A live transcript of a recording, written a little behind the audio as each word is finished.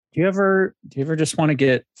Do you ever just want to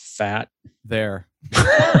get fat? There.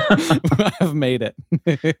 I've made it.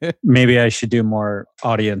 Maybe I should do more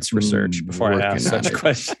audience research before I ask such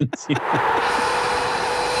questions.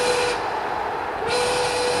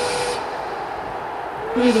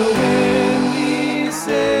 We're the Windy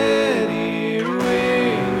City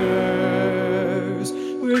Wingers.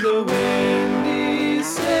 We're the Windy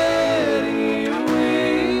City Wingers.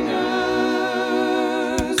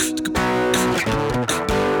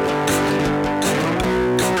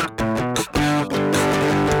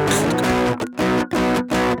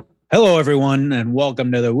 Hello, everyone, and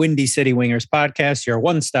welcome to the Windy City Wingers podcast, your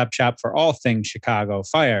one-stop shop for all things Chicago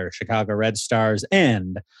Fire, Chicago Red Stars,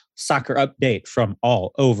 and soccer update from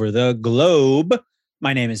all over the globe.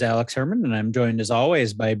 My name is Alex Herman, and I'm joined as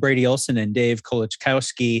always by Brady Olson and Dave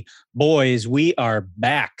Kolichkowski. Boys, we are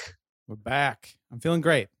back. We're back. I'm feeling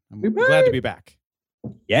great. I'm glad to be back.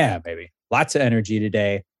 Yeah, baby. Lots of energy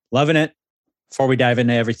today. Loving it. Before we dive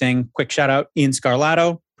into everything, quick shout out Ian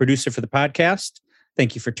Scarlato, producer for the podcast.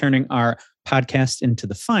 Thank you for turning our podcast into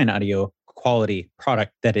the fine audio quality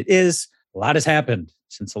product that it is. A lot has happened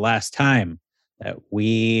since the last time that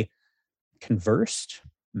we conversed,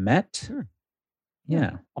 met. Sure.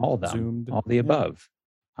 Yeah, all of them. Zoomed. All the above.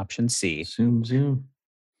 Option C. Zoom.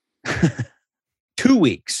 2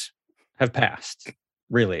 weeks have passed,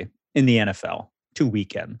 really, in the NFL. 2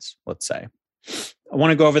 weekends, let's say. I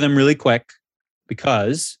want to go over them really quick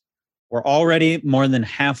because we're already more than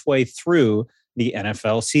halfway through the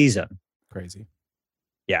NFL season. Crazy.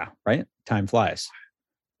 Yeah, right? Time flies.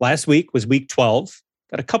 Last week was week 12.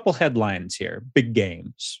 Got a couple headlines here. Big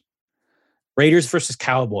games. Raiders versus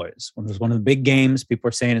Cowboys. It was one of the big games. People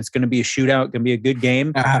are saying it's going to be a shootout, going to be a good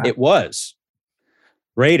game. It was.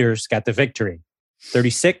 Raiders got the victory.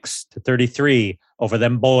 36-33 over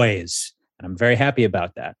them boys. And I'm very happy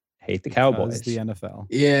about that. Hate the Cowboys. The NFL.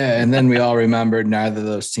 Yeah, and then we all remembered neither of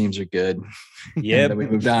those teams are good. Yep. And then we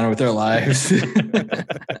moved on with our lives. In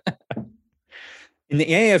the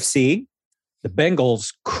AFC, the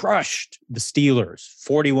Bengals crushed the Steelers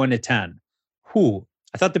 41-10.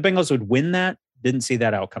 I thought the Bengals would win that. Didn't see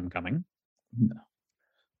that outcome coming. No.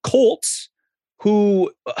 Colts,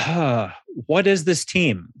 what is this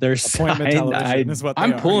team? Appointment television is what they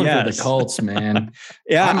I'm are. pulling for Yes. the Colts, man.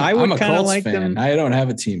 Yeah, I would I'm a kind of Colts like fan. them. I don't have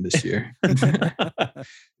a team this year.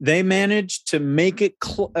 They managed to make it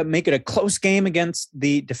a close game against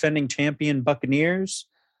the defending champion Buccaneers,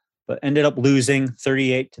 but ended up losing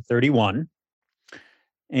 38-31.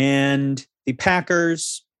 And the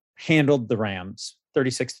Packers handled the Rams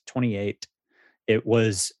 36-28. It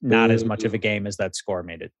was not as much of a game as that score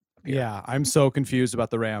made it appear. Yeah, I'm so confused about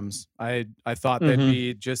the Rams. I thought they'd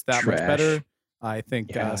be just that much Trash. better. I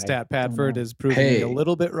think Yeah, Stat I don't Padford know. is proving me Hey. a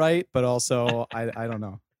little bit right, but also I don't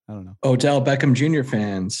know. Odell Beckham Jr.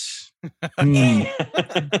 fans.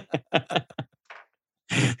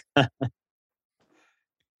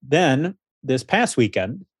 Then this past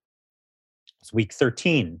weekend, it's week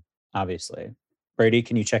 13, obviously. Brady,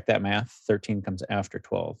 can you check that math? 13 comes after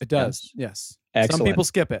 12. It does. Yes. Excellent. Some people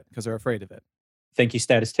skip it because they're afraid of it. Thank you,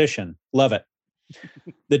 statistician. Love it.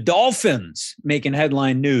 The Dolphins making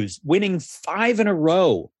headline news, winning 5 in a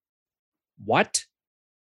row. What?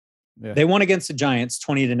 Yeah. They won against the Giants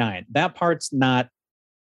 20-9. That part's not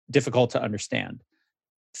difficult to understand.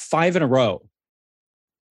 5 in a row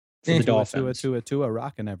for the Dolphins. Tua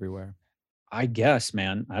rocking everywhere. I guess,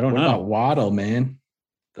 man. I don't What know. about Waddle, man?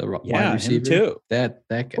 The Yeah, wide receiver. him too. That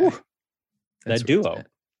guy. Ooh, That's that where it's duo. at.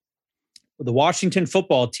 The Washington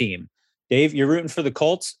football team. Dave, you're rooting for the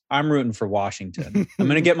Colts. I'm rooting for Washington. I'm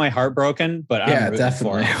going to get my heart broken, but I'm Yeah, rooting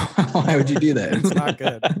definitely. for it. Why would you do that? It's not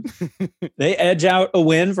good. They edge out a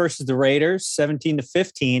win versus the Raiders,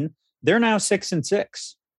 17-15. They're now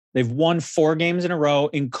 6-6. They've won 4 games in a row,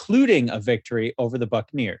 including a victory over the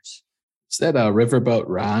Buccaneers. Is that a Riverboat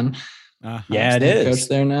Ron? Yeah, it Coach is.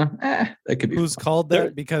 there now. That could be. Who's fun. called They're-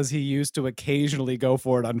 that because he used to occasionally go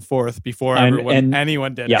for it on 4th before And-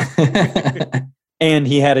 anyone did yeah. it. And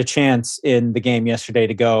he had a chance in the game yesterday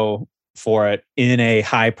to go for it in a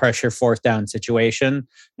high pressure 4th down situation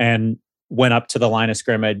and went up to the line of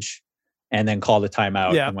scrimmage and then called a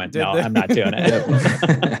timeout Yeah, and went, did no, they? I'm not doing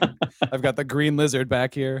it. I've got the green lizard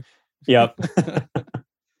back here. Yep.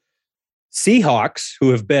 Seahawks,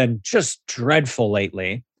 who have been just dreadful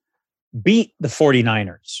lately, beat the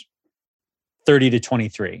 49ers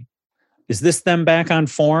 30-23. Is this them back on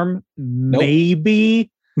form?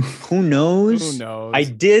 Maybe. Who knows? Who knows? I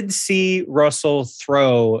did see Russell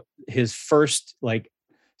throw his first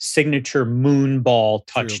signature moon ball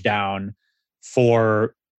touchdown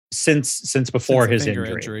for since before Since the his finger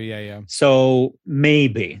injury. Yeah. So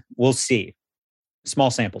maybe we'll see.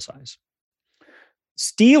 small sample size.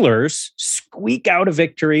 Steelers squeak out a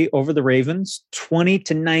victory over the Ravens,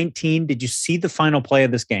 20-19. Did you see the final play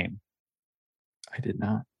of this game? I did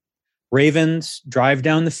not. Ravens drive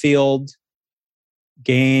down the field,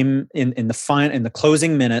 game in the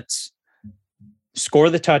closing minutes, score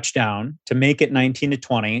the touchdown to make it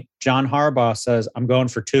 19-20. John Harbaugh says, I'm going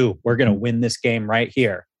for 2. We're going to win this game right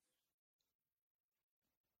here.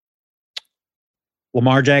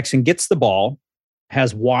 Lamar Jackson gets the ball,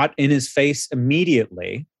 has Watt in his face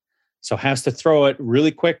immediately, so has to throw it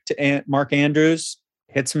really quick to Mark Andrews,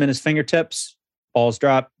 hits him in his fingertips, balls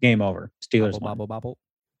drop, game over. Steelers bobble, bobble.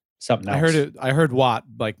 Something else. I heard Watt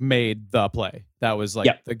made the play. That was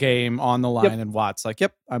the game on the line, and Watt's like,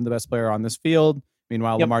 "Yep, I'm the best player on this field."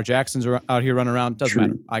 Meanwhile, Lamar Jackson's out here running around. Doesn't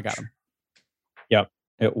matter. I got him. Yep,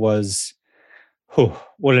 it was.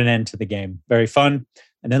 What an end to the game. Very fun.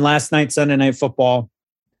 And then last night, Sunday Night Football,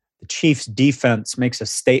 the Chiefs defense makes a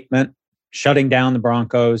statement, shutting down the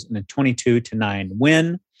Broncos in a 22-9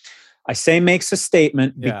 win. I say makes a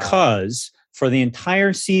statement because for the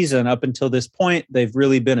entire season up until this point, they've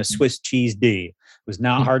really been a Swiss cheese D. It was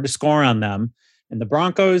not hard to score on them. And the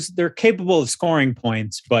Broncos, they're capable of scoring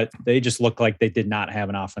points, but they just look like they did not have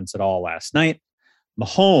an offense at all last night.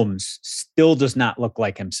 Mahomes still does not look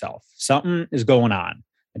like himself. Something is going on.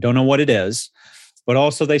 I don't know what it is, but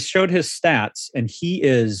also they showed his stats, and he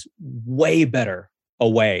is way better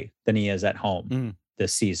away than he is at home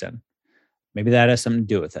this season. Maybe that has something to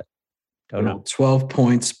do with it. Don't know. 12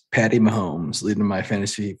 points, Patty Mahomes leading my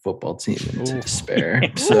fantasy football team into despair.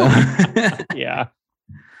 So yeah.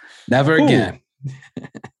 Never again.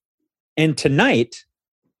 And tonight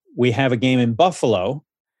we have a game in Buffalo,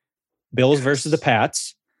 Bills versus the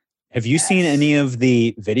Pats. Have you seen any of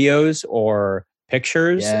the videos or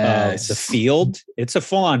pictures of the field? It's a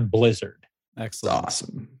full-on blizzard. Excellent. It's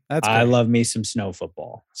awesome. That's great. I love me some snow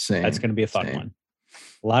football. Same. That's going to be a fun one.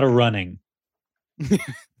 A lot of running.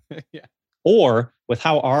 Yeah. Or with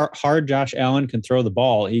how hard Josh Allen can throw the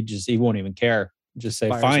ball, he won't even care. Just say,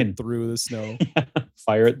 Fires fine. it through the snow.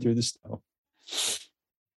 Fire it through the snow.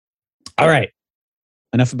 All right.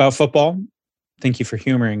 Enough about football. Thank you for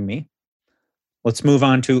humoring me. Let's move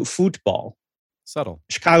on to football. Subtle.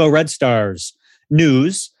 Chicago Red Stars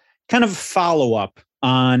news, kind of a follow-up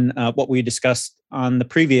on what we discussed on the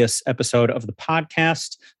previous episode of the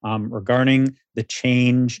podcast regarding the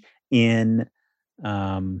change in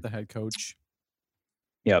the head coach.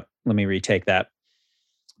 Yep. Let me retake that.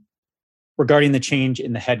 Regarding the change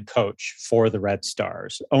in the head coach for the Red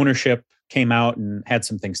Stars, ownership came out and had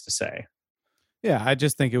some things to say. Yeah, I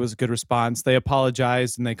just think it was a good response. They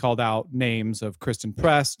apologized and they called out names of Kristen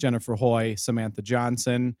Press, Jennifer Hoy, Samantha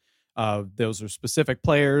Johnson. Those are specific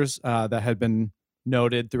players that had been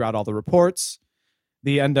noted throughout all the reports.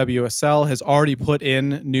 The NWSL has already put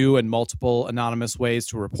in new and multiple anonymous ways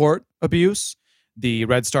to report abuse. The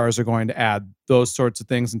Red Stars are going to add those sorts of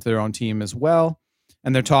things into their own team as well.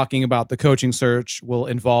 And they're talking about the coaching search will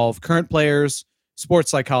involve current players,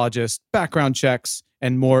 sports psychologists, background checks,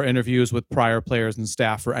 and more interviews with prior players and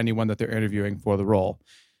staff for anyone that they're interviewing for the role.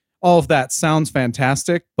 All of that sounds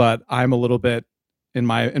fantastic, but I'm a little bit in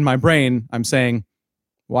my brain, I'm saying,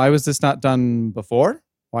 why was this not done before?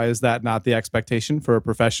 Why is that not the expectation for a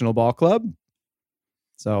professional ball club?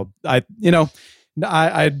 So now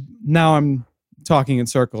I'm talking in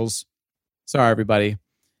circles. Sorry, everybody.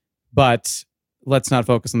 But let's not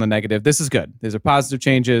focus on the negative. This is good. These are positive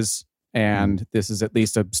changes, and this is at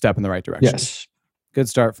least a step in the right direction. Yes. Good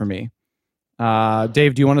start for me.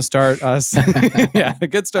 Dave, do you want to start us? Yeah, a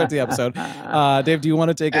good start to the episode. Dave, do you want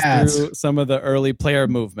to take us through some of the early player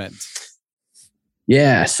movement?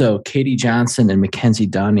 Yeah, so Katie Johnson and Mackenzie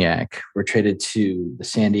Doniak were traded to the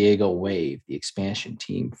San Diego Wave, the expansion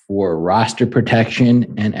team, for roster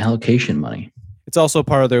protection and allocation money. It's also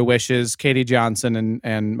part of their wishes. Katie Johnson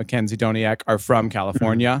and Mackenzie Doniak are from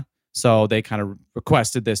California, so they kind of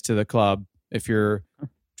requested this to the club. If you're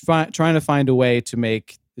trying to find a way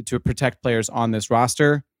to protect players on this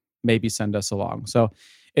roster, maybe send us along. So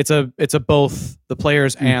it's a both the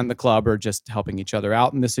players and the club are just helping each other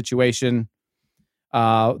out in this situation.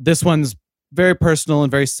 This one's very personal and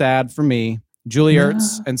very sad for me. Julie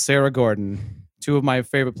Ertz and Sarah Gordon, two of my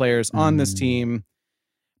favorite players on this team,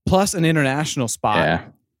 plus an international spot,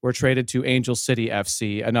 were traded to Angel City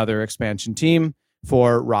FC, another expansion team,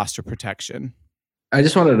 for roster protection. I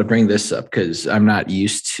just wanted to bring this up because I'm not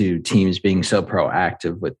used to teams being so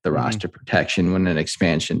proactive with the roster protection when an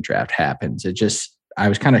expansion draft happens. I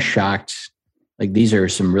was kind of shocked. Like, these are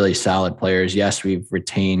some really solid players. Yes, we've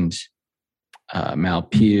retained Mal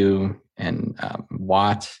Pugh and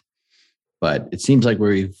Watt, but it seems like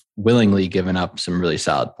we've willingly given up some really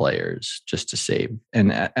solid players just to save.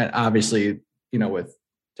 And obviously, with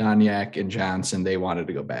Doniak and Johnson, they wanted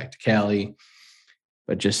to go back to Cali,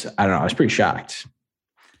 but just, I don't know, I was pretty shocked.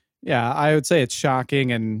 Yeah, I would say it's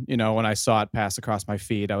shocking. And, when I saw it pass across my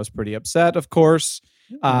feed, I was pretty upset, of course.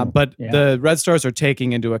 But the Red Stars are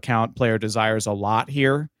taking into account player desires a lot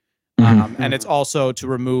here. And it's also to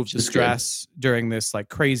remove the stress during this like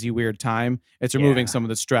crazy weird time. It's removing some of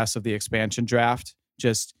the stress of the expansion draft.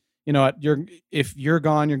 Just, if you're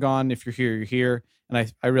gone, you're gone. If you're here, you're here.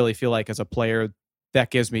 And I really feel like as a player,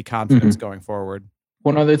 that gives me confidence going forward.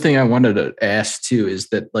 One other thing I wanted to ask too is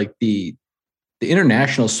that like the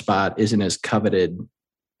international spot isn't as coveted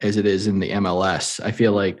as it is in the MLS. I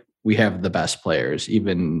feel like we have the best players,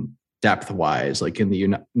 even depth wise, like in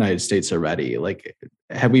the United States already. Like,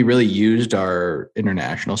 have we really used our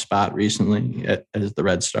international spot recently as the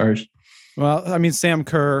Red Stars? Well, I mean, Sam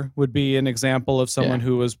Kerr would be an example of someone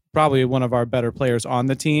who was probably one of our better players on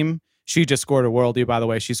the team. She just scored a worldie, by the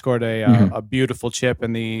way. She scored a beautiful chip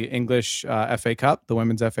in the English FA Cup, the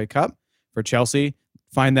Women's FA Cup for Chelsea.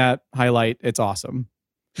 Find that highlight. It's awesome.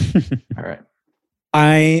 All right.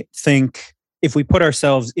 I think if we put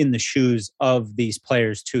ourselves in the shoes of these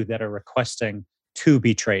players too that are requesting to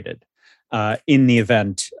be traded in the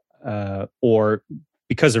event or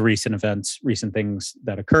because of recent events, recent things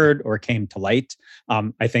that occurred or came to light,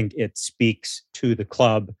 I think it speaks to the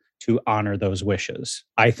club to honor those wishes.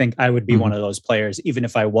 I think I would be one of those players, even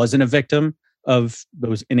if I wasn't a victim of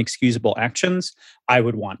those inexcusable actions, I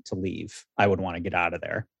would want to leave. I would want to get out of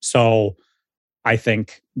there. So I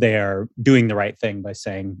think they're doing the right thing by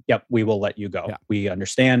saying, yep, we will let you go. Yeah. We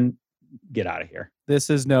understand. Get out of here.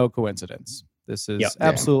 This is no coincidence. This is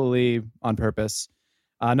absolutely on purpose.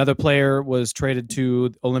 Another player was traded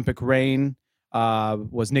to Olympic Reign,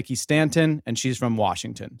 was Nikki Stanton, and she's from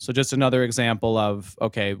Washington. So just another example of,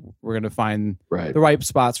 okay, we're going to find the right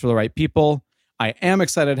spots for the right people. I am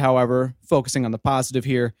excited, however, focusing on the positive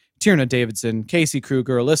here. Tierna Davidson, Casey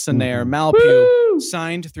Kruger, Alyssa Nair, Mal Pugh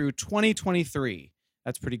signed through 2023.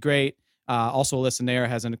 That's pretty great. Also, Alyssa Nair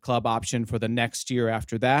has a club option for the next year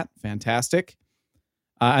after that. Fantastic.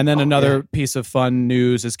 And then another piece of fun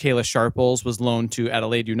news is Kayla Sharples was loaned to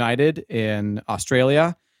Adelaide United in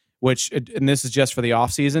Australia, and this is just for the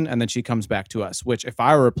offseason, and then she comes back to us, which if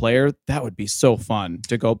I were a player, that would be so fun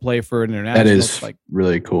to go play for an international. That is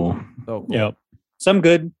really cool. So cool. Yep. Some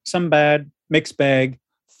good, some bad, mixed bag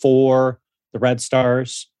for the Red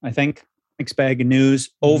Stars, I think. Mixed bag of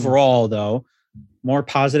news. Overall, though, more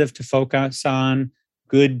positive to focus on.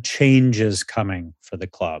 Good changes coming for the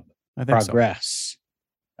club. I think Progress.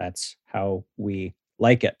 That's how we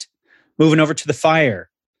like it. Moving over to the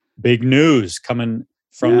Fire. Big news coming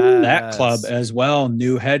from that club as well.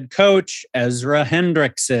 New head coach, Ezra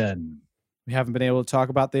Hendrickson. We haven't been able to talk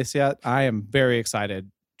about this yet. I am very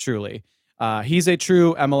excited, truly. He's a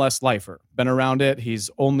true MLS lifer. Been around it. He's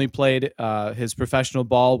only played his professional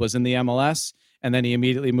ball was in the MLS, and then he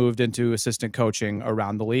immediately moved into assistant coaching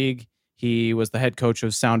around the league. He was the head coach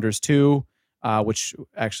of Sounders 2, which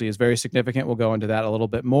actually is very significant. We'll go into that a little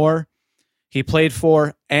bit more. He played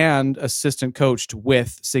for and assistant coached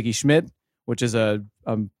with Siggy Schmidt, which is a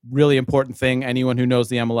really important thing. Anyone who knows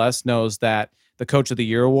the MLS knows that the Coach of the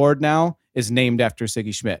Year award now is named after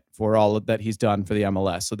Siggy Schmidt for all that he's done for the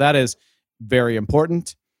MLS. So that is very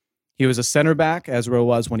important. He was a center back, Ezra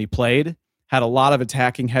was when he played, had a lot of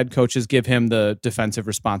attacking head coaches give him the defensive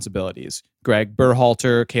responsibilities. Greg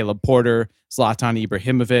Berhalter, Caleb Porter, Zlatan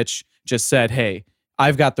Ibrahimovic just said, hey,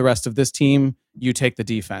 I've got the rest of this team. You take the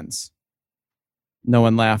defense. No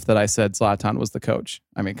one laughed that I said Zlatan was the coach.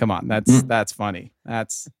 I mean, come on. That's funny.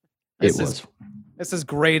 This is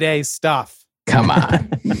grade A stuff. Come on.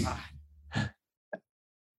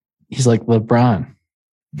 He's like LeBron.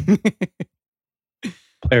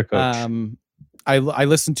 Player coach. I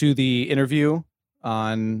listened to the interview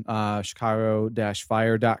on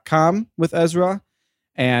Chicago-Fire.com with Ezra,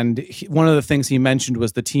 and one of the things he mentioned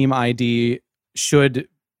was the team ID should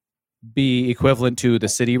be equivalent to the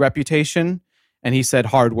city reputation, and he said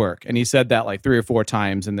hard work, and he said that like 3 or 4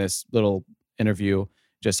 times in this little interview,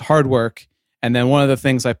 just hard work. And then one of the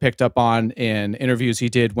things I picked up on in interviews he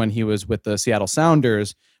did when he was with the Seattle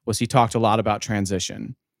Sounders was he talked a lot about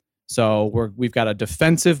transition. So we've got a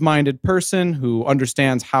defensive-minded person who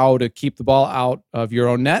understands how to keep the ball out of your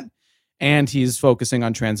own net, and he's focusing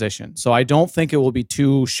on transition. So I don't think it will be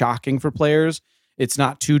too shocking for players. It's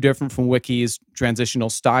not too different from Wiki's transitional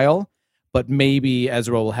style, but maybe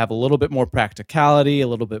Ezra will have a little bit more practicality, a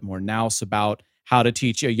little bit more nous about how to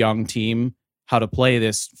teach a young team how to play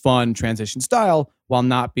this fun transition style while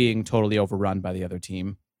not being totally overrun by the other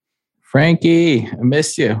team. Frankie, I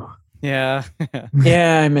missed you. Yeah.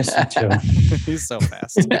 Yeah, I miss it too. He's so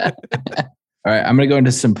fast. All right, I'm going to go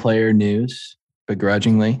into some player news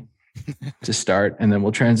begrudgingly to start, and then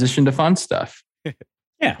we'll transition to fun stuff.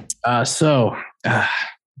 Yeah.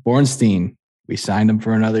 Bornstein, we signed him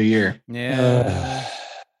for another year. Yeah.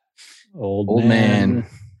 Old man.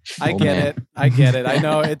 I Old get man. it. I get it. I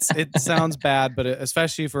know it sounds bad, but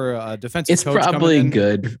especially for a defensive It's coach probably coming in,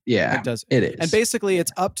 good. Yeah, it does. it is. And basically,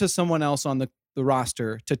 it's up to someone else on the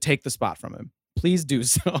roster to take the spot from him. Please do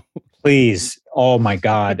so. Please. Oh my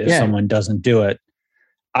God. If Yeah. someone doesn't do it.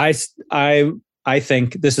 I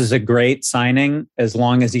think this is a great signing as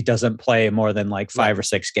long as he doesn't play more than like 5 or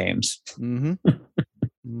 6 games. Mm-hmm.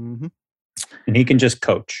 Mm-hmm. And he can just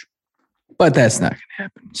coach. But that's not going to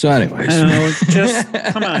happen. So anyways. Oh, just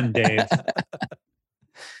come on, Dave.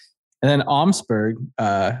 And then Omsberg,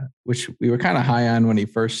 which we were kind of high on when he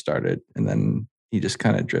first started. And then he just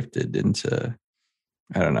kind of drifted into,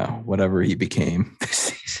 I don't know, whatever he became this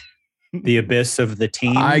season. The abyss of the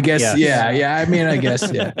team. I guess, Yes. yeah. I mean, I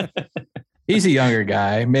guess, yeah. He's a younger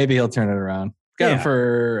guy. Maybe he'll turn it around. Got him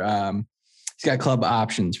for, he's got club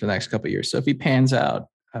options for the next couple of years. So if he pans out,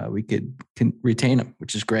 we can retain him,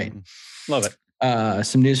 which is great. Love it.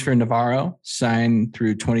 Some news for Navarro, signed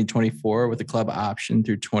through 2024 with a club option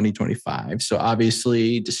through 2025. So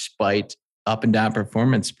obviously, despite up and down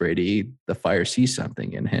performance, Brady, the Fire sees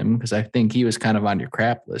something in him because I think he was kind of on your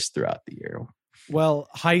crap list throughout the year. Well,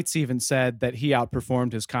 Heights even said that he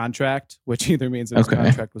outperformed his contract, which either means that his Okay.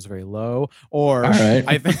 contract was very low, or All right.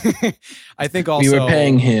 I think also We were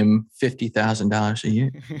paying him $50,000 a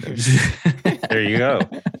year. There you go.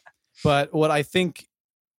 But what I think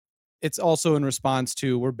it's also in response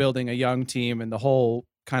to we're building a young team, and the whole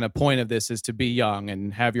kind of point of this is to be young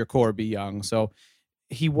and have your core be young. So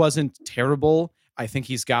he wasn't terrible. I think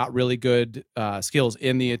he's got really good skills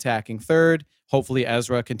in the attacking third. Hopefully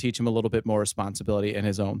Ezra can teach him a little bit more responsibility in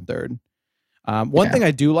his own third. One thing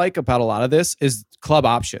I do like about a lot of this is club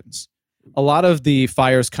options. A lot of the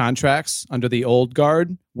Fire's contracts under the old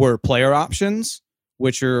guard were player options,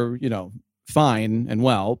 which are, fine and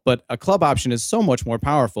well, but a club option is so much more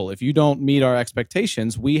powerful. If you don't meet our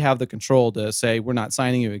expectations, we have the control to say we're not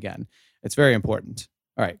signing you again. It's very important.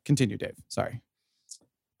 All right, continue, Dave. Sorry.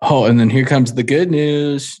 Oh, and then here comes the good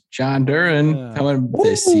news. John Duran coming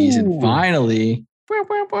this season. Finally.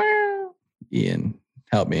 Ian,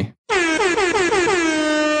 help me.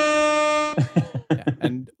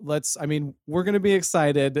 And we're going to be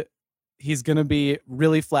excited. He's going to be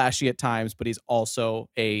really flashy at times, but he's also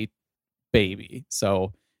a baby.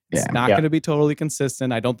 So it's not going to be totally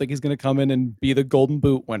consistent. I don't think he's going to come in and be the Golden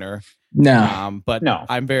Boot winner. No. But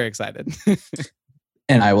I'm very excited.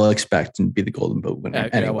 And I will expect to be the Golden Boot winner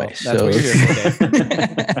anyway. That's what you're here for,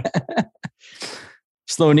 Dave.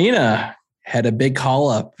 Slonina had a big call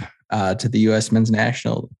up to the U.S. men's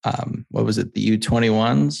national. What was it? The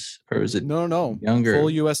U21s? Or was it no younger? Full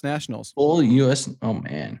U.S. nationals. Full U.S. Oh,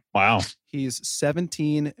 man. Wow. He's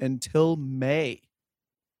 17 until May.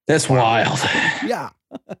 That's wild. Yeah.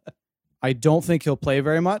 I don't think he'll play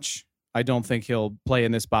very much. I don't think he'll play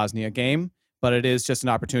in this Bosnia game, but it is just an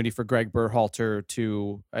opportunity for Greg Berhalter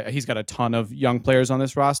to, he's got a ton of young players on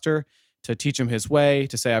this roster, to teach him his way,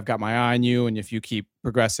 to say, I've got my eye on you, and if you keep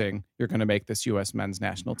progressing, you're going to make this U.S. men's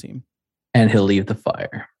national team. And he'll leave the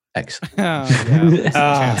Fire. Excellent. There's a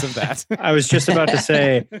chance of that. I was just about to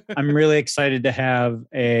say, I'm really excited to have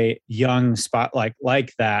a young spot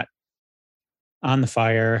like that on the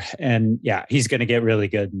Fire. And he's going to get really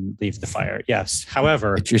good and leave the Fire. Yes.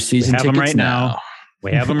 However, Get your season we have him tickets right now.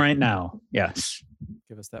 We have him right now. Yes.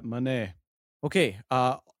 Give us that money. Okay.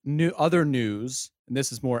 Other news, and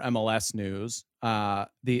this is more MLS news.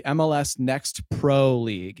 The MLS Next Pro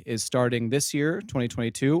League is starting this year,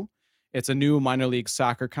 2022. It's a new minor league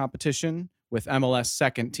soccer competition with MLS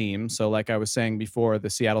second team. So like I was saying before, the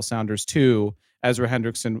Seattle Sounders 2, Ezra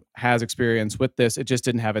Hendrickson has experience with this. It just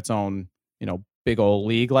didn't have its own, big old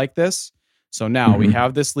league like this. So now we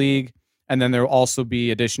have this league, and then there will also be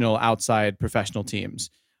additional outside professional teams.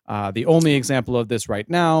 The only example of this right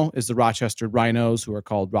now is the Rochester Rhinos, who are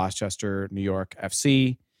called Rochester New York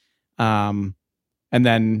FC. And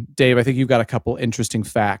then, Dave, I think you've got a couple interesting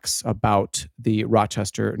facts about the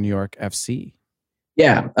Rochester New York FC.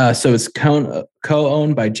 Yeah. So it's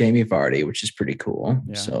co-owned by Jamie Vardy, which is pretty cool.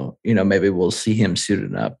 Yeah. So, maybe we'll see him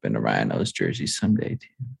suited up in a Rhinos jersey someday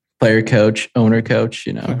too. Player coach, owner coach,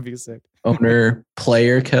 That'd be sick. owner,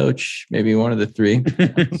 player coach, maybe one of the three.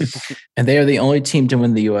 And they are the only team to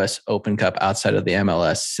win the U.S. Open Cup outside of the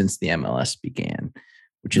MLS since the MLS began,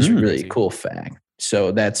 which is a really cool fact.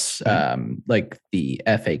 So that's like the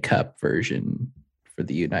FA Cup version for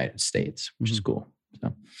the United States, which is cool.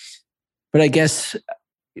 So, but I guess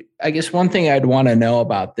one thing I'd want to know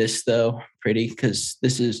about this though, Pretty, because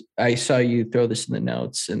I saw you throw this in the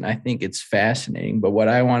notes and I think it's fascinating. But what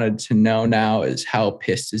I wanted to know now is how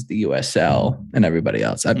pissed is the USL and everybody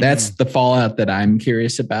else? That's the fallout that I'm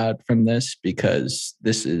curious about from this, because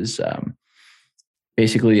this is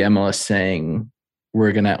basically MLS saying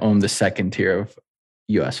we're going to own the second tier of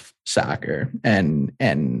US soccer, and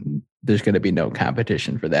there's going to be no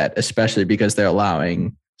competition for that, especially because they're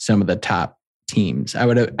allowing some of the top teams. I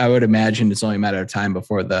would imagine it's only a matter of time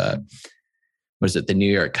before the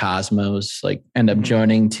New York Cosmos like end up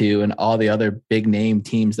joining too, and all the other big name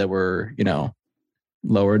teams that were,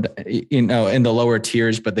 lowered, in the lower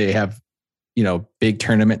tiers, but they have, big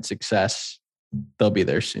tournament success. They'll be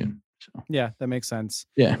there soon. So. Yeah, that makes sense.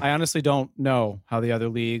 Yeah. I honestly don't know how the other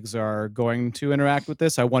leagues are going to interact with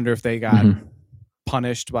this. I wonder if they got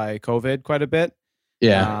punished by COVID quite a bit.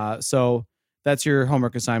 Yeah. So that's your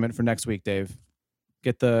homework assignment for next week, Dave.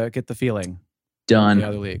 Get the feeling. Done. The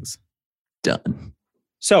other leagues. Done.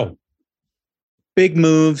 So big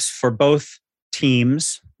moves for both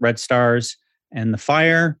teams, Red Stars and the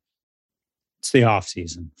Fire. It's the off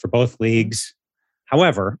season for both leagues.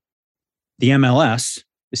 However, the MLS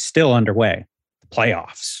is still underway. The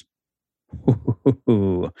playoffs.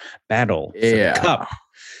 Battle for the cup.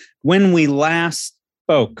 When we last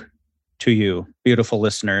spoke to you, beautiful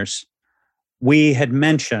listeners, we had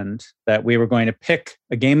mentioned that we were going to pick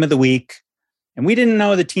a game of the week, and we didn't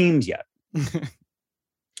know the teams yet.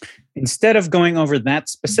 Instead of going over that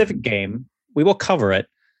specific game, we will cover it.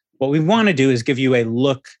 What we want to do is give you a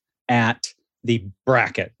look at the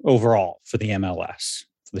bracket overall for the MLS,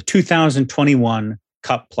 for the 2021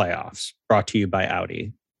 Cup playoffs, brought to you by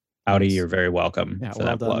Audi. Audi, you're very welcome for well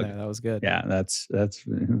that done plug. there. That was good. Yeah, that's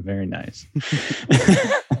very nice.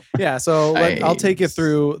 Yeah, so I'll take you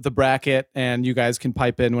through the bracket, and you guys can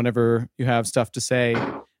pipe in whenever you have stuff to say.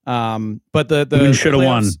 But the should have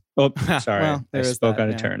won. Oh, sorry, well, I spoke out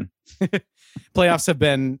of turn. Playoffs have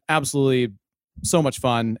been absolutely so much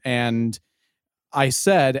fun, and I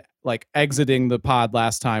said, like, exiting the pod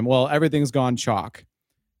last time, well, everything's gone chalk.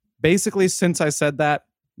 Basically, since I said that,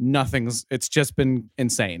 it's just been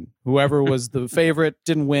insane. Whoever was the favorite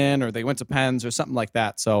didn't win, or they went to pens or something like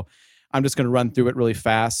that. So I'm just going to run through it really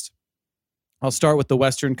fast. I'll start with the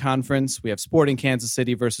Western Conference. We have Sporting Kansas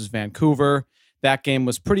City versus Vancouver. That game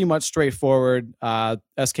was pretty much straightforward.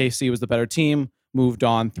 SKC was the better team, moved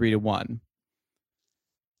on 3-1.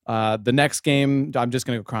 The next game, I'm just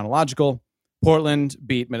going to go chronological. Portland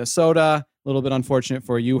beat Minnesota. A little bit unfortunate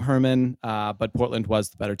for you, Herman, but Portland was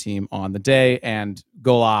the better team on the day, and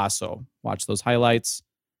golazo. Watch those highlights.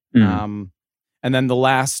 And then the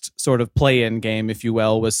last sort of play-in game, if you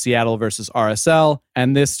will, was Seattle versus RSL,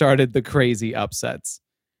 and this started the crazy upsets.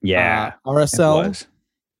 Yeah, RSL,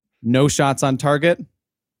 no shots on target,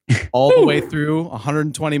 all the way through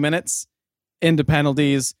 120 minutes into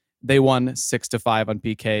penalties. They won 6-5 on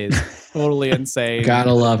PKs. Totally insane.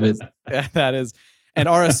 Gotta love it. Yeah, that is. And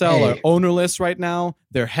RSL are ownerless right now.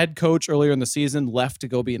 Their head coach earlier in the season left to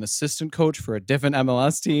go be an assistant coach for a different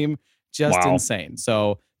MLS team. Just insane.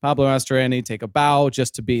 So Pablo Mastroeni take a bow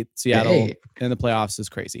just to beat Seattle in the playoffs is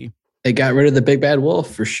crazy. They got rid of the big bad wolf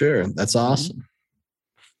for sure. That's awesome.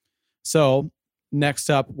 So next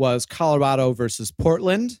up was Colorado versus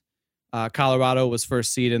Portland. Colorado was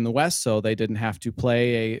first seed in the West, so they didn't have to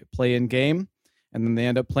play a play-in game. And then they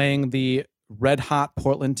end up playing the red-hot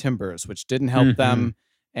Portland Timbers, which didn't help them.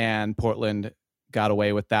 And Portland got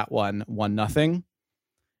away with that one, 1-0.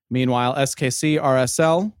 Meanwhile, SKC,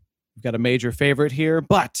 RSL, we've got a major favorite here,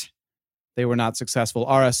 but they were not successful.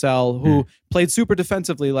 RSL, who played super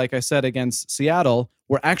defensively, like I said, against Seattle,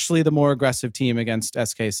 were actually the more aggressive team against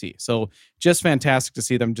SKC. So just fantastic to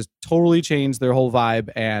see them just totally change their whole vibe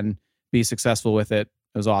and be successful with it.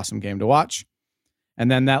 It was an awesome game to watch.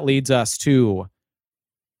 And then that leads us to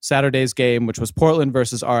Saturday's game, which was Portland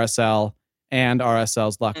versus RSL, and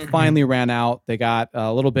RSL's luck finally ran out. They got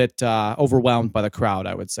a little bit overwhelmed by the crowd,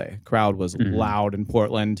 I would say. Crowd was loud in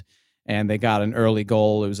Portland, and they got an early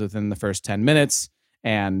goal. It was within the first 10 minutes,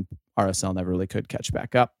 and RSL never really could catch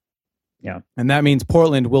back up. Yeah. And that means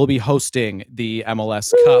Portland will be hosting the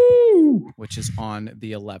MLS Cup, which is on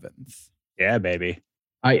the 11th. Yeah, baby.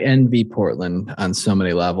 I envy Portland on so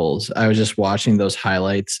many levels. I was just watching those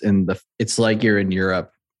highlights, and it's like you're in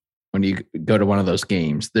Europe when you go to one of those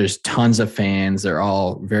games. There's tons of fans. They're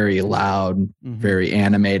all very loud, very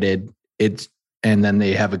animated. And then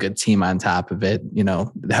they have a good team on top of it.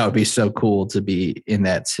 That would be so cool to be in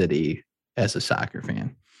that city as a soccer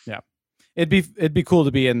fan. Yeah. it'd be cool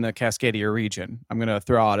to be in the Cascadia region. I'm going to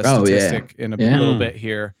throw out a Oh, yeah. statistic in a Yeah. little bit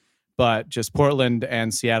here, but just Portland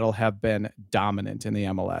and Seattle have been dominant in the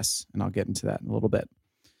MLS, and I'll get into that in a little bit.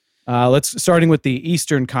 Starting with the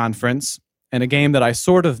Eastern Conference, and a game that I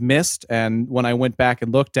sort of missed, and when I went back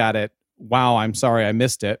and looked at it, wow, I'm sorry I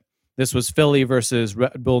missed it. This was Philly versus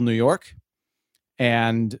Red Bull New York,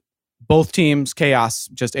 and both teams, chaos,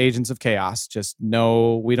 just agents of chaos. Just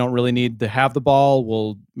no, we don't really need to have the ball.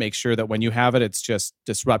 We'll make sure that when you have it, it's just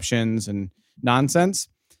disruptions and nonsense.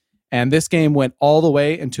 And this game went all the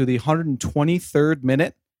way into the 123rd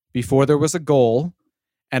minute before there was a goal.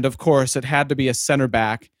 And of course, it had to be a center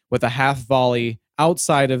back with a half volley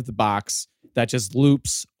outside of the box that just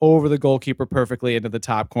loops over the goalkeeper perfectly into the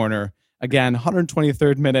top corner. Again,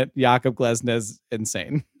 123rd minute, Jakub Glesnes,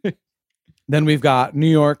 insane. Then we've got New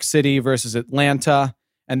York City versus Atlanta,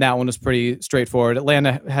 and that one was pretty straightforward.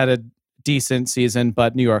 Atlanta had a decent season,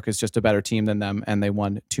 but New York is just a better team than them, and they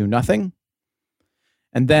won 2-0.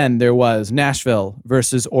 And then there was Nashville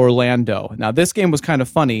versus Orlando. Now, this game was kind of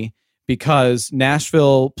funny because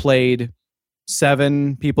Nashville played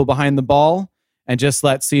 7 people behind the ball and just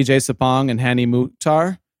let CJ Sapong and Hani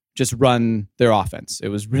Mukhtar just run their offense. It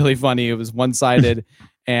was really funny. It was one-sided,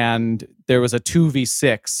 and there was a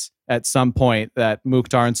 2v6 at some point that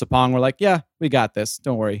Mukhtar and Sapong were like, yeah, we got this.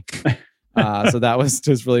 Don't worry. So that was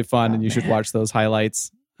just really fun, and you should watch those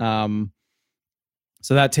highlights.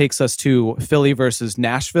 So that takes us to Philly versus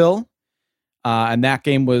Nashville. And that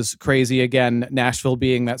game was crazy. Again, Nashville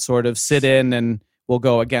being that sort of sit in and we'll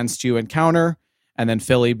go against you and counter. And then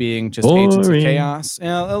Philly being just agents of chaos.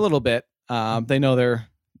 Yeah, a little bit. They know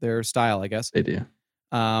their style, I guess. They do.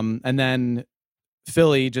 And then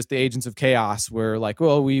Philly, just the agents of chaos, were like,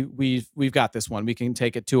 well, we've got this one. We can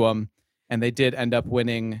take it to them. And they did end up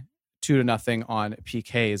winning 2-0 on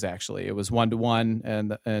PKs, actually. It was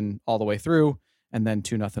 1-1 and all the way through. And then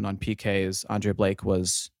 2-0 on PKs. Andre Blake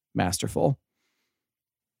was masterful.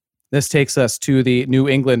 This takes us to the New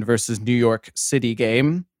England versus New York City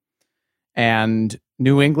game. And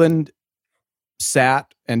New England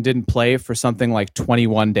sat and didn't play for something like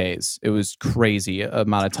 21 days. It was crazy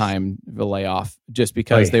amount of time of a layoff just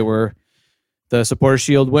because they were the Supporter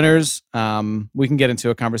Shield winners. We can get into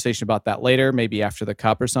a conversation about that later, maybe after the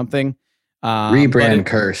Cup or something. Rebrand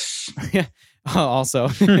curse. Also.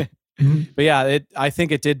 But yeah, I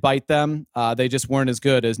think it did bite them. They just weren't as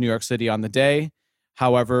good as New York City on the day.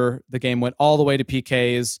 However, the game went all the way to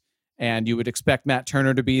PKs, and you would expect Matt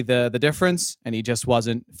Turner to be the difference, and he just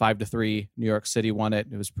wasn't. 5-3, New York City won it.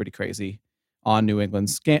 It was pretty crazy on New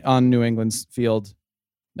England's field.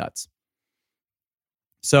 Nuts.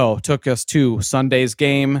 So took us to Sunday's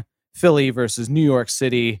game, Philly versus New York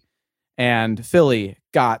City, and Philly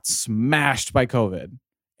got smashed by COVID.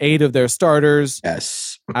 8 of their starters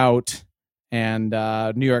out, and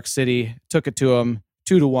New York City took it to them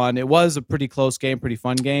 2-1. It was a pretty close game, pretty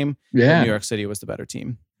fun game. Yeah. New York City was the better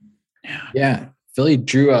team. Yeah. Philly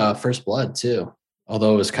drew first blood too,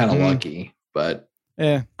 although it was kind of lucky. But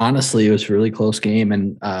honestly, it was a really close game.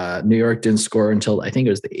 And New York didn't score until I think it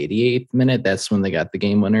was the 88th minute. That's when they got the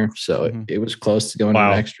game winner. So it was close to going to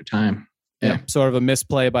extra time. Yeah. Sort of a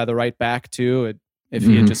misplay by the right back too. If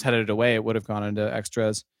he had just headed it away, it would have gone into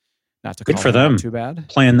extras. Not to good call for them. Too bad.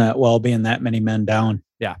 Playing that well, being that many men down.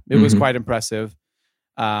 Yeah, it was quite impressive.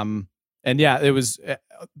 And yeah, it was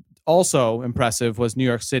also impressive was New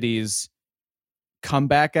York City's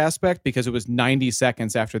comeback aspect, because it was 90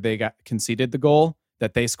 seconds after they got conceded the goal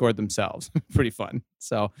that they scored themselves. Pretty fun.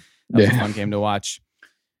 So that was a fun game to watch.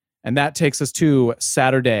 And that takes us to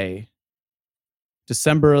Saturday,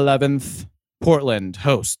 December 11th. Portland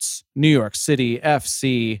hosts New York City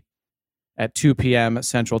FC at 2 p.m.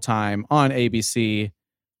 Central Time on ABC.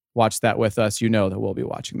 Watch that with us. You know that we'll be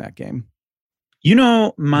watching that game. You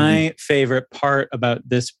know, my favorite part about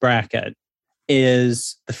this bracket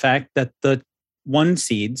is the fact that the 1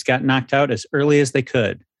 seeds got knocked out as early as they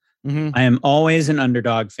could. I am always an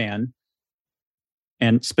underdog fan.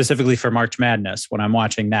 And specifically for March Madness, when I'm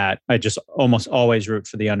watching that, I just almost always root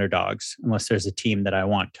for the underdogs unless there's a team that I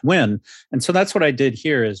want to win. And so that's what I did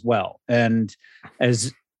here as well. And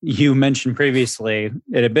as you mentioned previously,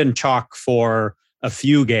 it had been chalk for a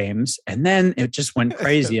few games, and then it just went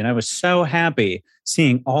crazy. And I was so happy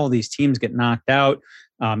seeing all these teams get knocked out.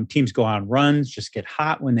 Teams go on runs, just get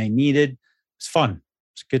hot when they needed. It's fun.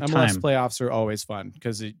 It's a good MLS time. Playoffs are always fun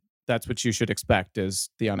because that's what you should expect, is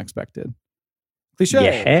the unexpected.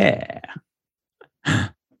 Cliche. Yeah.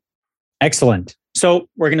 Excellent. So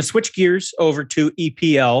we're going to switch gears over to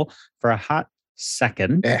EPL for a hot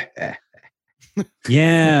second.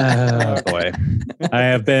 Yeah. Oh boy. I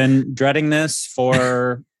have been dreading this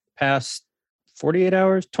for past 48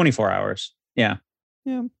 hours, 24 hours. Yeah.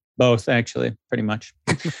 Yeah. Both, actually, pretty much.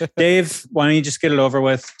 Dave, why don't you just get it over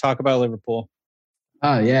with? Talk about Liverpool.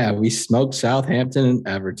 Oh, yeah. We smoked Southampton and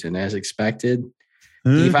Everton as expected.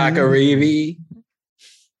 Mhm. Divock Origi,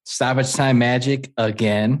 stoppage time magic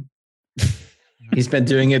again. He's been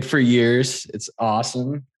doing it for years. It's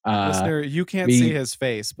awesome. Listener, you can't we- see his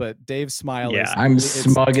face, but Dave's smile Yeah. is I'm it's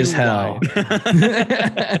smug as too hell.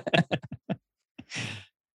 wide.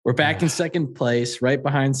 We're back in second place, right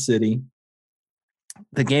behind City.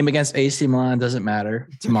 The game against AC Milan doesn't matter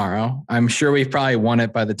tomorrow. I'm sure we've probably won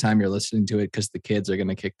it by the time you're listening to it because the kids are going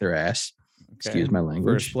to kick their ass. Excuse my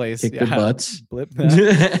language. First place. Kick their butts. Blip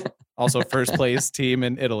that. Also, first place team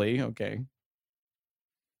in Italy. Okay.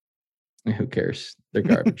 Who cares? They're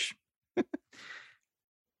garbage.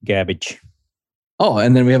 Garbage. Oh,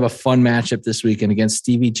 and then we have a fun matchup this weekend against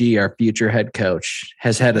Stevie G, our future head coach.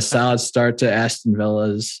 Has had a solid start to Aston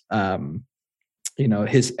Villa's,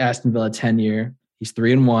 his Aston Villa tenure. He's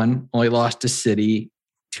 3-1, only lost to City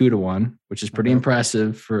 2-1, which is pretty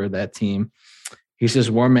impressive for that team. He's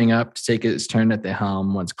just warming up to take his turn at the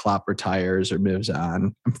helm once Klopp retires or moves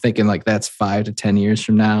on. I'm thinking like that's 5 to 10 years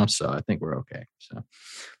from now, so I think we're okay. So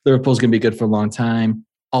Liverpool's going to be good for a long time.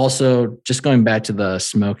 Also, just going back to the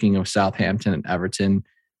smoking of Southampton and Everton,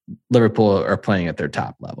 Liverpool are playing at their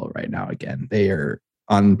top level right now again. They are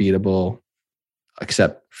unbeatable,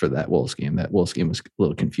 except for that Wolves game. That Wolves game was a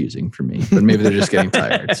little confusing for me, but maybe they're just getting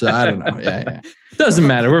tired. So I don't know. Yeah. Doesn't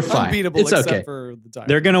matter. We're fine. Unbeatable It's except okay. for the time.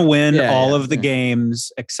 They're going to win all of the yeah.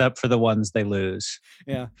 games except for the ones they lose.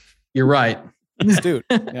 Yeah. You're right. Astute.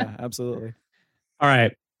 Yeah, absolutely. All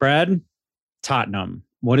right, Brad, Tottenham.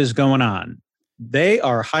 What is going on? They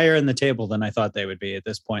are higher in the table than I thought they would be at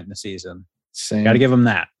this point in the season. Same. Got to give them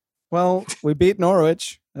that. Well, we beat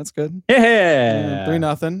Norwich. That's good. Yeah.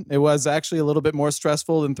 3-0. It was actually a little bit more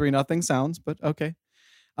stressful than 3-0 sounds, but okay.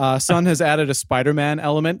 Son has added a Spider-Man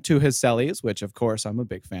element to his cellies, which of course I'm a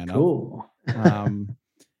big fan Cool. of. And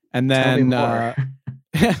Tell me then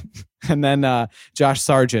more. Josh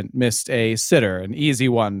Sargent missed a sitter, an easy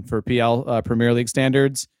one for PL Premier League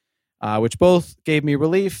standards, which both gave me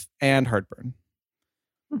relief and heartburn.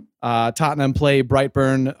 Tottenham play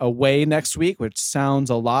Brightburn away next week, which sounds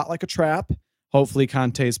a lot like a trap. Hopefully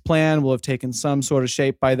Conte's plan will have taken some sort of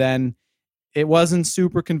shape by then. It wasn't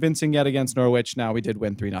super convincing yet against Norwich. Now we did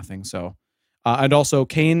win 3-0. So, and also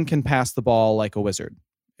Kane can pass the ball like a wizard.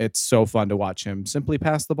 It's so fun to watch him simply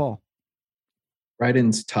pass the ball.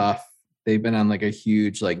 Brighton's tough. They've been on like a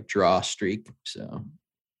huge like draw streak. So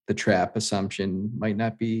the trap assumption might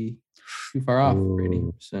not be too far off.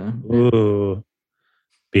 Brady. So Ooh.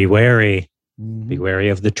 Be wary. Mm-hmm. Be wary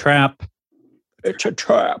of the trap. It's a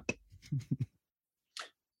trap.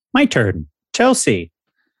 My turn. Chelsea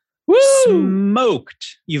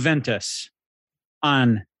smoked Juventus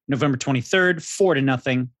on November 23rd,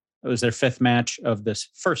 4-0. It was their fifth match of this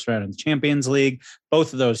first round of the Champions League.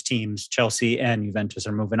 Both of those teams, Chelsea and Juventus,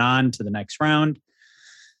 are moving on to the next round.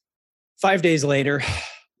 5 days later,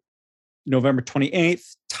 November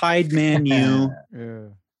 28th, tied Man U.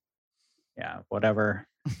 Yeah, whatever.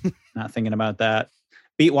 Not thinking about that.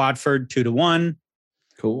 Beat Watford 2-1.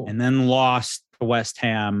 cool. And then lost to West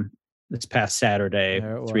Ham this past Saturday,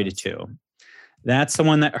 There it 3-2. That's the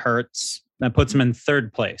one that hurts. That puts them in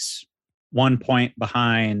third place, 1 point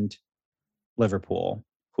behind Liverpool,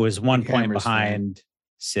 who is 1 point Hammers behind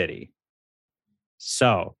City.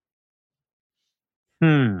 So,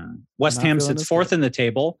 West Not Ham feeling sits this fourth good. in the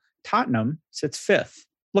table. Tottenham sits fifth.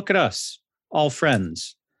 Look at us, all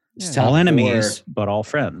friends, This Yeah. all top enemies, but all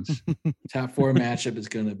friends. Top four matchup is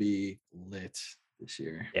going to be lit this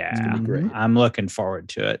year. It's Yeah, going to be great. I'm looking forward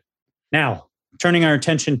to it. Now, turning our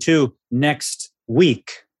attention to next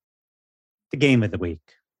week, the game of the week,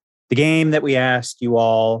 the game that we asked you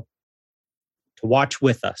all to watch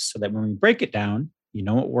with us so that when we break it down, you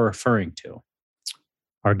know what we're referring to.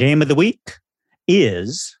 Our game of the week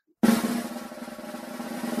is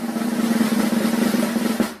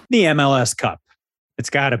the MLS Cup. It's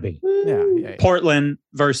got to be. Yeah. Portland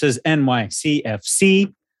versus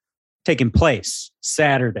NYCFC, taking place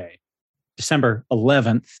Saturday, December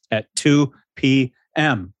 11th at 2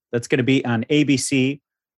 p.m. That's going to be on ABC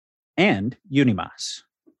and Unimas.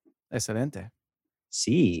 Excelente.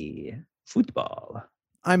 See, football.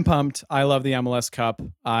 I'm pumped. I love the MLS Cup.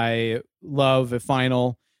 I love a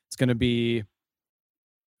final. It's going to be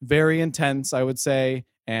very intense, I would say.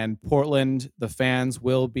 And Portland, the fans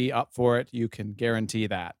will be up for it. You can guarantee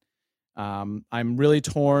that. I'm really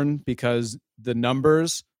torn because the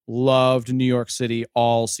numbers loved New York City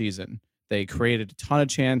all season. They created a ton of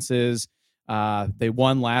chances. They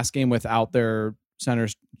won last game without their center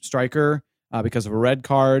striker because of a red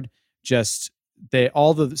card. Just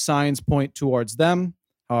all the signs point towards them.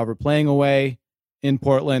 However, playing away in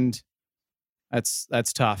Portland, that's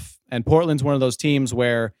tough. And Portland's one of those teams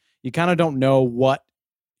where you kind of don't know what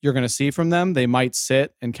you're going to see from them. They might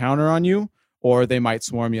sit and counter on you, or they might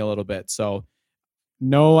swarm you a little bit. So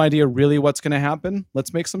no idea really what's going to happen.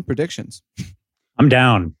 Let's make some predictions. I'm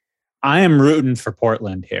down. I am rooting for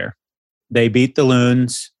Portland here. They beat the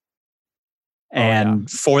Loons. And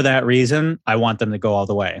for that reason, I want them to go all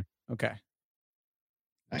the way. Okay.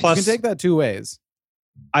 Plus, you can take that two ways.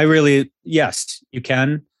 Yes, you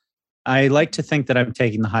can. I like to think that I'm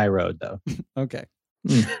taking the high road, though. Okay.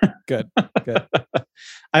 Good.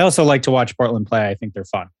 I also like to watch Portland play. I think they're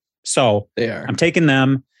fun. So They are. I'm taking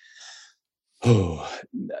them. The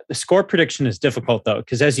score prediction is difficult, though,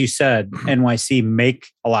 because as you said, NYC make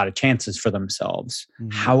a lot of chances for themselves.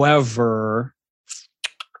 Mhm. However,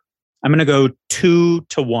 I'm going to go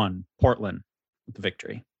 2-1 Portland with the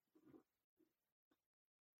victory.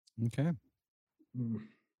 Okay.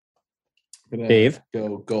 Gonna Dave?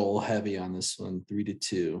 go goal heavy on this one,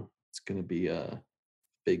 3-2. It's gonna be a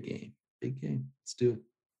big game. Big game. Let's do it.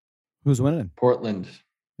 Who's winning? Portland.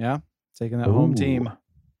 Yeah. Taking that home team.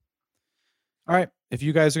 All right. If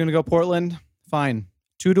you guys are going to go Portland, fine.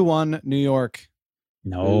 2-1 New York.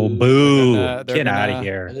 No, Ooh, boo. they're Get out gonna- of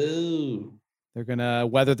here. Ooh. They're going to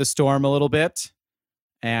weather the storm a little bit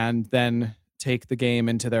and then take the game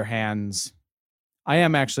into their hands.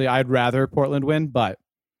 I'd rather Portland win, but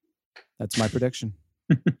that's my prediction.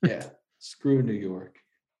 Yeah. Screw New York.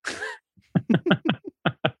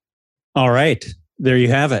 All right. There you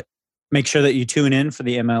have it. Make sure that you tune in for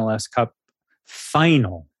the MLS Cup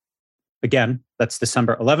final. Again, that's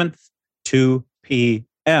December 11th, 2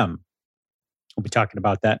 p.m. We'll be talking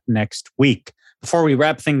about that next week. Before we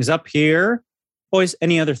wrap things up here, boys,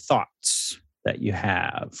 any other thoughts that you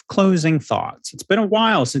have? Closing thoughts. It's been a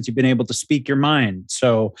while since you've been able to speak your mind.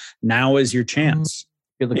 So now is your chance.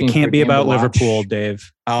 You're It looking for can't a be game to about watch. Liverpool,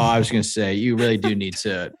 Dave. Oh, I was going to say, you really do need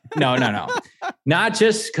to. No. Not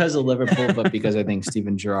just because of Liverpool, but because I think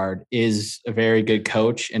Steven Gerrard is a very good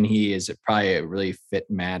coach and he is probably a really fit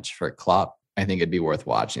match for Klopp. I think it'd be worth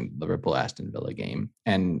watching the Liverpool-Aston Villa game.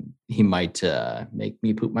 And he might make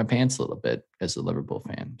me poop my pants a little bit as a Liverpool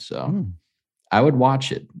fan. So I would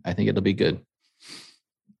watch it. I think it'll be good.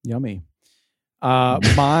 Yummy.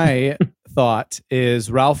 My thought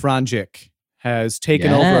is Ralph Ranjik has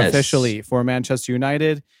taken over Yes. officially for Manchester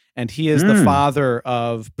United, and he is the father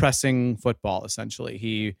of pressing football, essentially.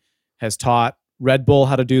 He has taught Red Bull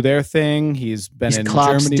how to do their thing. He's been in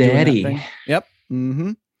Klopp's Germany doing that daddy. thing. Yep.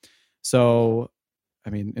 Mm-hmm. So,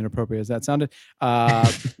 I mean, inappropriate as that sounded.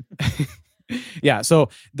 Yeah, so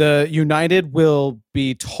the United will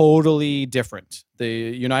be totally different. The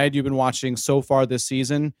United you've been watching so far this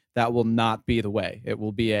season, that will not be the way. It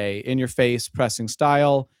will be a in-your-face pressing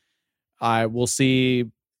style. I will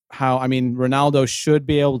see Ronaldo should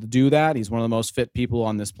be able to do that. He's one of the most fit people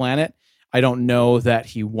on this planet. I don't know that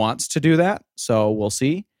he wants to do that, so we'll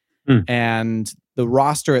see. And the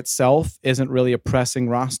roster itself isn't really a pressing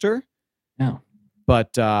roster. No.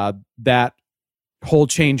 But that whole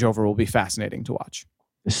changeover will be fascinating to watch.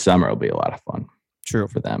 This summer will be a lot of fun. True.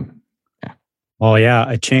 For them. Yeah. Well, yeah,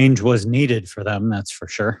 a change was needed for them. That's for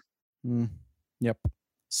sure. Yep.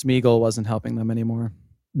 Smeagol wasn't helping them anymore.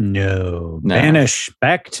 No. Vanish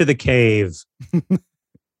back to the cave.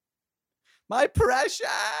 My precious.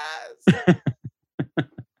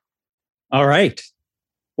 All right.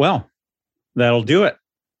 Well, that'll do it.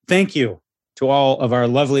 Thank you to all of our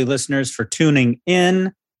lovely listeners for tuning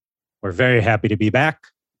in. We're very happy to be back.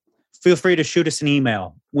 Feel free to shoot us an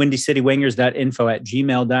email,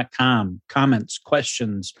 windycitywingers.info@gmail.com. Comments,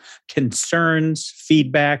 questions, concerns,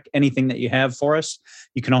 feedback, anything that you have for us.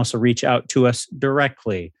 You can also reach out to us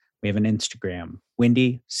directly. We have an Instagram,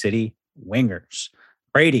 Windy City Wingers.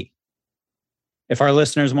 Brady, if our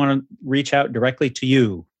listeners want to reach out directly to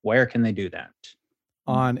you, where can they do that?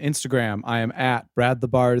 On Instagram, I am at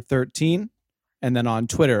BradTheBard13. And then on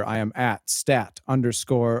Twitter, I am at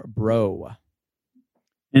stat_bro.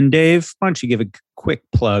 And Dave, why don't you give a quick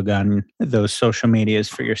plug on those social medias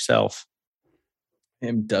for yourself?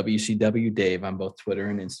 I'm WCW Dave on both Twitter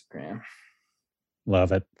and Instagram.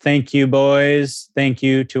 Love it. Thank you, boys. Thank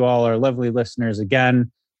you to all our lovely listeners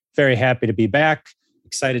again. Very happy to be back.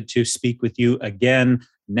 Excited to speak with you again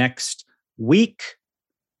next week.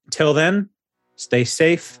 Till then, stay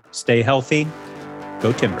safe, stay healthy.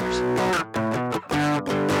 Go Timbers.